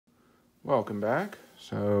Welcome back.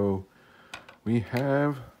 So we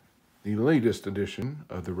have the latest edition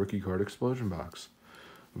of the Rookie Card Explosion Box.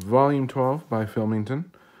 Volume 12 by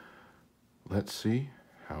Philmington. Let's see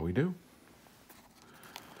how we do.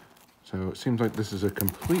 So it seems like this is a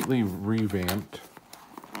completely revamped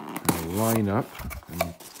lineup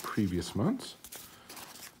in previous months.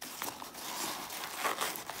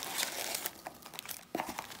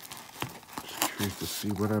 Just curious to see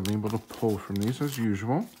what I'm able to pull from these as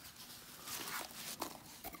usual.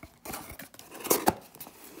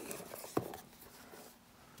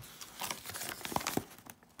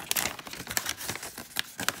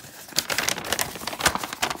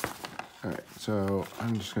 Alright, so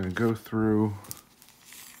I'm just going to go through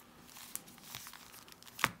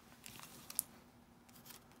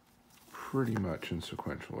pretty much in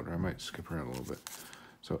sequential order. I might skip around a little bit.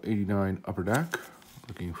 So 89 Upper Deck,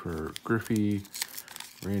 looking for Griffey,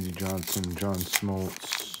 Randy Johnson, John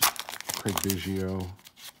Smoltz, Craig Biggio,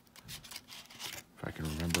 if I can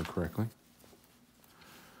remember correctly.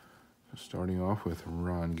 So starting off with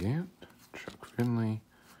Ron Gant, Chuck Finley,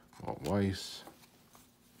 Walt Weiss,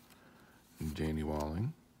 Danny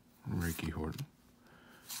Walling, Ricky Horton,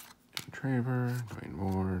 Jim Traver, Dwayne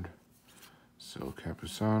Ward, Sil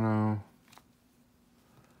Capusano,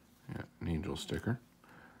 an Angel sticker,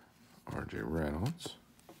 R.J. Reynolds,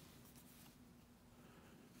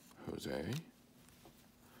 Jose,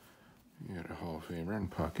 you got a Hall of Famer in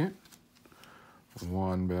Puckett,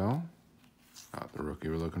 Juan Bell, not the rookie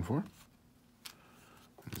we're looking for,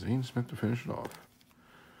 and Zane Smith to finish it off.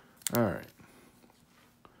 All right.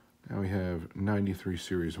 Now we have 93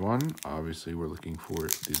 Series 1. Obviously, we're looking for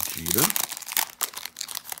the Jeter.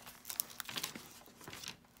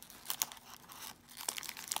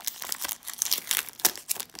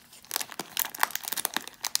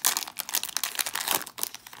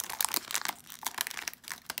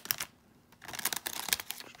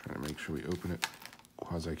 Just trying to make sure we open it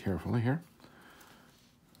quasi-carefully here.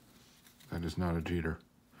 That is not a Jeter.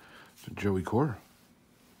 It's a Joey Cora.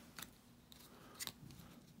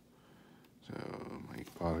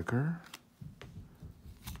 Boddicker,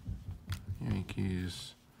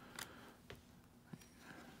 Yankees,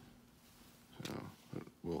 so put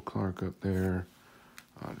Will Clark up there,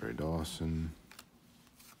 Andre Dawson,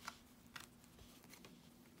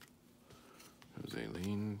 Jose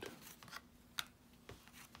Lind,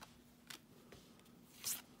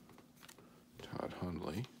 Todd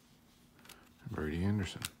Hundley, and Brady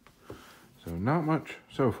Anderson. So not much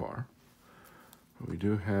so far, but we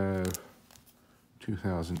do have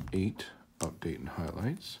 2008 update and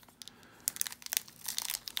highlights.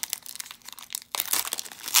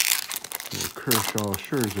 So Kershaw,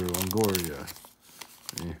 Scherzer, Longoria,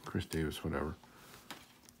 Chris Davis, whatever.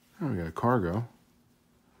 Oh, we got a Cargo.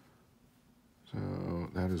 So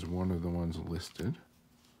that is one of the ones listed.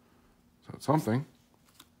 So it's something.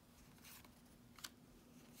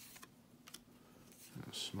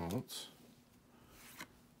 Smoltz.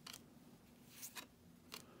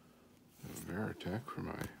 Veritek for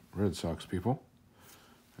my Red Sox people,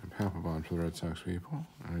 and Papelbon for the Red Sox people,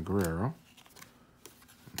 and a Guerrero,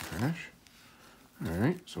 and trash. All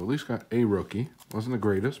right, so at least got a rookie. Wasn't the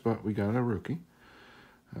greatest, but we got a rookie.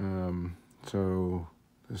 So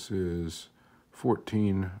this is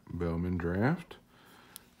 14 Bowman draft.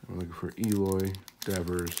 We're looking for Eloy,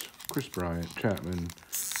 Devers, Chris Bryant, Chapman,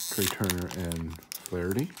 Trey Turner, and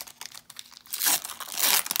Flaherty.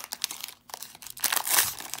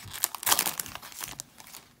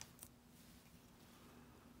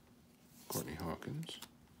 Courtney Hawkins.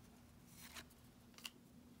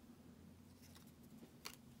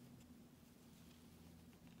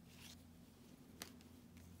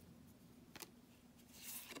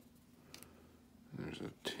 There's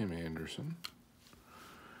a Tim Anderson.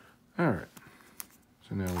 All right.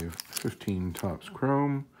 So now we have 15 Topps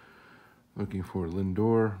Chrome. Looking for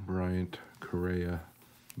Lindor, Bryant, Correa,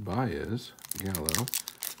 Baez, Gallo,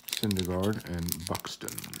 Syndergaard, and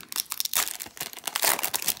Buxton.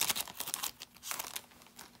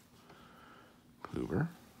 Kluber,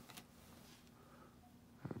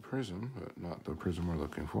 a Prism, but not the Prism we're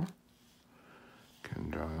looking for.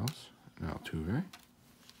 Ken Giles, and Altuve.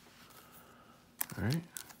 All right,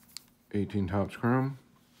 18 Topps Chrome.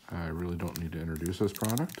 I really don't need to introduce this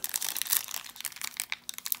product.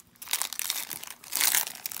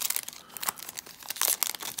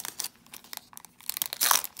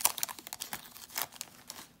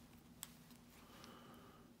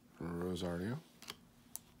 Rosario,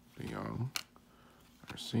 DeYoung,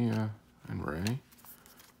 Garcia, and Ray.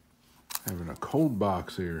 Having a cold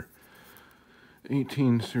box here.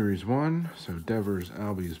 18 Series 1, so Devers,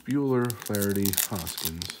 Albies, Bueller, Flaherty,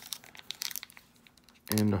 Hoskins,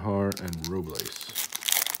 Andahar, and Robles.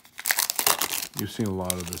 You've seen a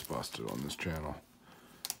lot of this busted on this channel.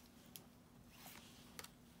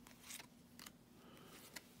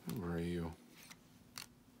 Where are you?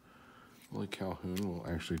 Willie Calhoun will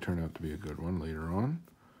actually turn out to be a good one later on.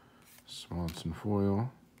 Swanson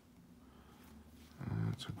foil.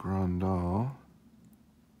 That's a Grandal.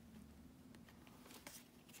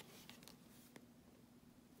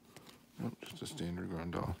 Nope, just a standard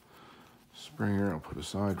Grandal. Springer, I'll put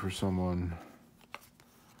aside for someone.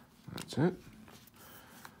 That's it.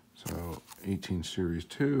 So 18 Series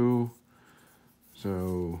 2.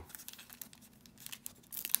 So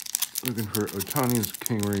looking for Ohtani's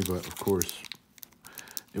Kingery, but of course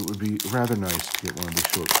it would be rather nice to get one of these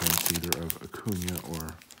short prints, either of Acuna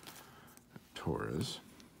or Torres.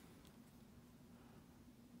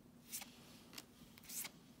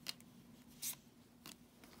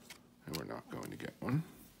 And we're not going to get one.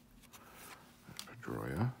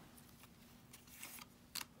 Pedroia.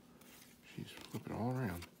 She's flipping all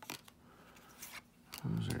around.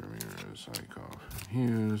 Jose Ramirez, Eichhoff,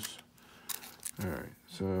 Hughes. All right,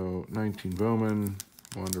 so 19 Bowman,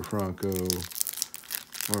 Wander Franco,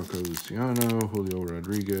 Marco Luciano, Julio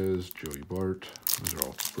Rodriguez, Joey Bart. Those are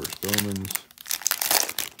all first Bowmans.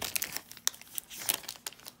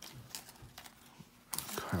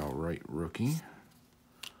 Kyle Wright, rookie.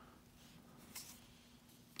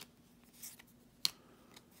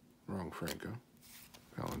 Wrong Franco.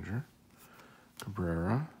 Bellinger.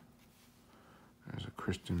 Cabrera. There's a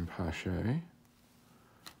Christian Pache.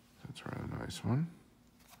 That's a rather nice one.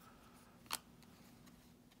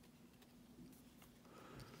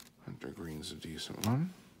 Hunter Green's a decent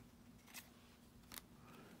one.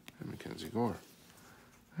 And Mackenzie Gore.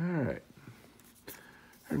 All right.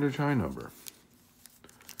 Heritage high number.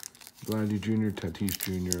 Vladdy Jr., Tatis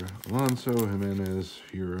Jr., Alonso, Jimenez,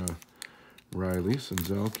 Fura, Riley,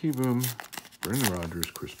 Senzel, Kieboom, Brendan Rodgers,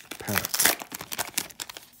 Chris Pass.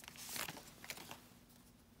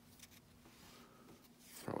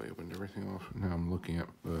 Probably opened everything off. Now I'm looking at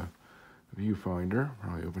the viewfinder.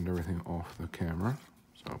 Probably opened everything off the camera.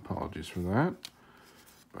 So apologies for that.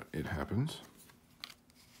 But it happens.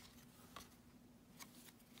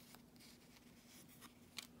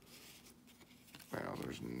 Wow,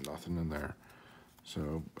 there's nothing in there.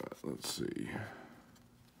 So let's see.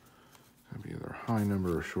 It'll be either high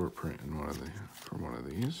number or short print in one of the for one of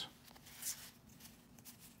these.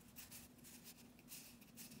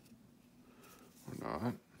 Or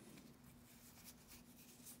not.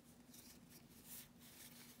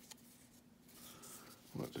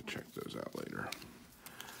 We'll have to check those out later.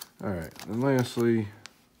 All right, and lastly,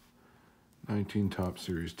 19 Top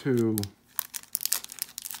Series 2.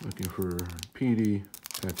 Looking for Petey,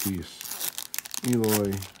 Tatis,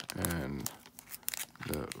 Eloy, and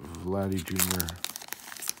the Vladdy Jr.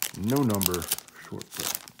 No number short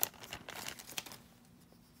print.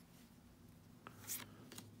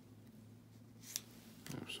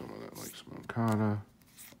 I have someone that likes Moncada.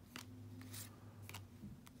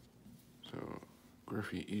 So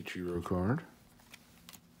Griffey Ichiro card.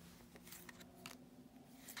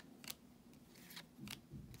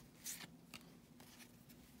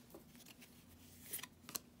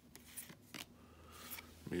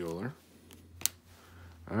 Mueller.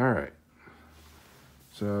 All right.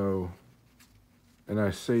 So, and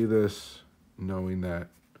I say this knowing that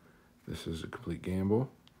this is a complete gamble,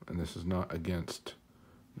 and this is not against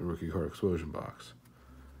the rookie card explosion box.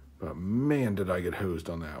 But man, did I get hosed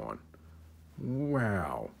on that one.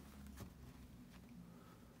 Wow.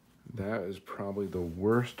 That is probably the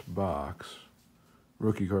worst box,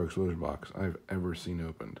 rookie card explosion box, I've ever seen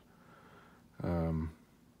opened.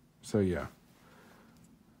 So yeah.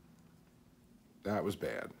 That was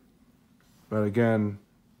bad. But again,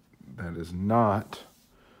 that is not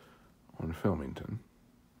on Philmington.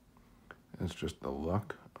 It's just the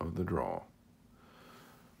luck of the draw.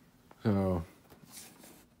 So,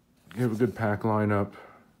 you have a good pack lineup.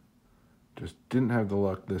 Just didn't have the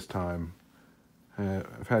luck this time.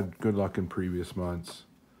 I've had good luck in previous months.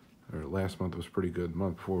 Or last month was pretty good. The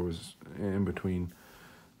month before was in between.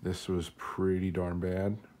 This was pretty darn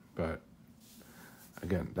bad. But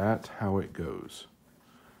again, that's how it goes.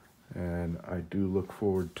 And I do look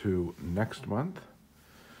forward to next month.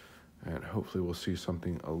 And hopefully we'll see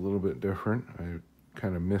something a little bit different. I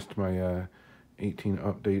kind of missed my 18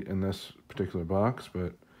 update in this particular box,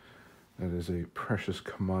 but that is a precious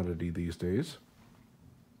commodity these days.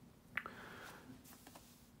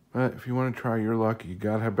 But if you want to try your luck, you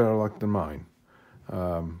got to have better luck than mine.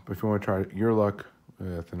 But if you want to try your luck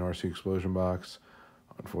with an RC Explosion box,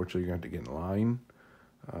 unfortunately, you're going to have to get in line.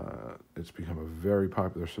 It's become a very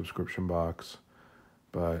popular subscription box,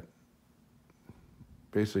 but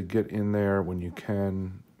basically get in there when you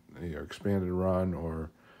can, your expanded run,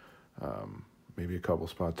 or maybe a couple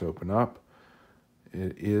spots open up.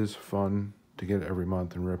 It is fun to get it every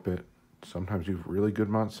month and rip it. Sometimes you have really good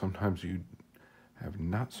months, sometimes you have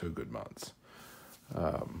not so good months.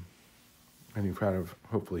 And you've kind of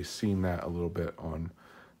hopefully seen that a little bit on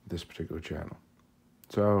this particular channel.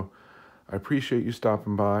 So I appreciate you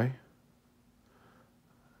stopping by.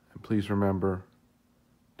 And please remember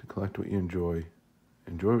to collect what you enjoy.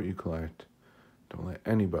 Enjoy what you collect. Don't let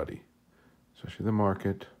anybody, especially the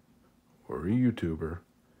market or a YouTuber,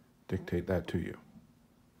 dictate that to you.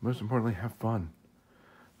 Most importantly, have fun.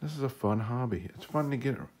 This is a fun hobby. It's fun to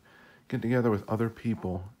get together with other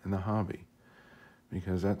people in the hobby,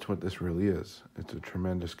 because that's what this really is. It's a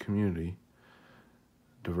tremendous community,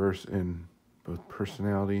 diverse in both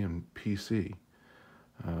personality and PC.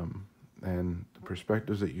 And the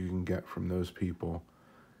perspectives that you can get from those people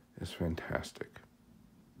is fantastic.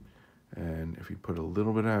 And if you put a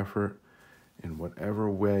little bit of effort in whatever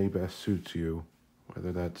way best suits you,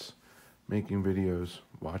 whether that's making videos,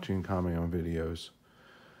 watching and commenting on videos,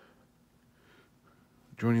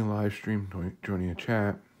 joining a live stream, joining a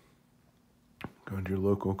chat, going to your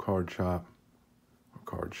local card shop or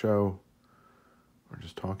card show, or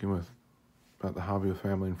just talking about the hobby with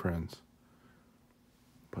family and friends.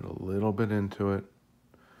 Put a little bit into it,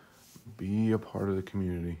 be a part of the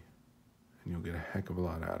community, and you'll get a heck of a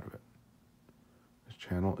lot out of it. This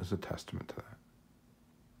channel is a testament to that.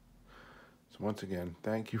 So once again,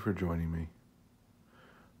 thank you for joining me.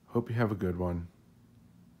 Hope you have a good one.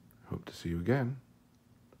 Hope to see you again,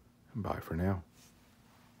 and bye for now.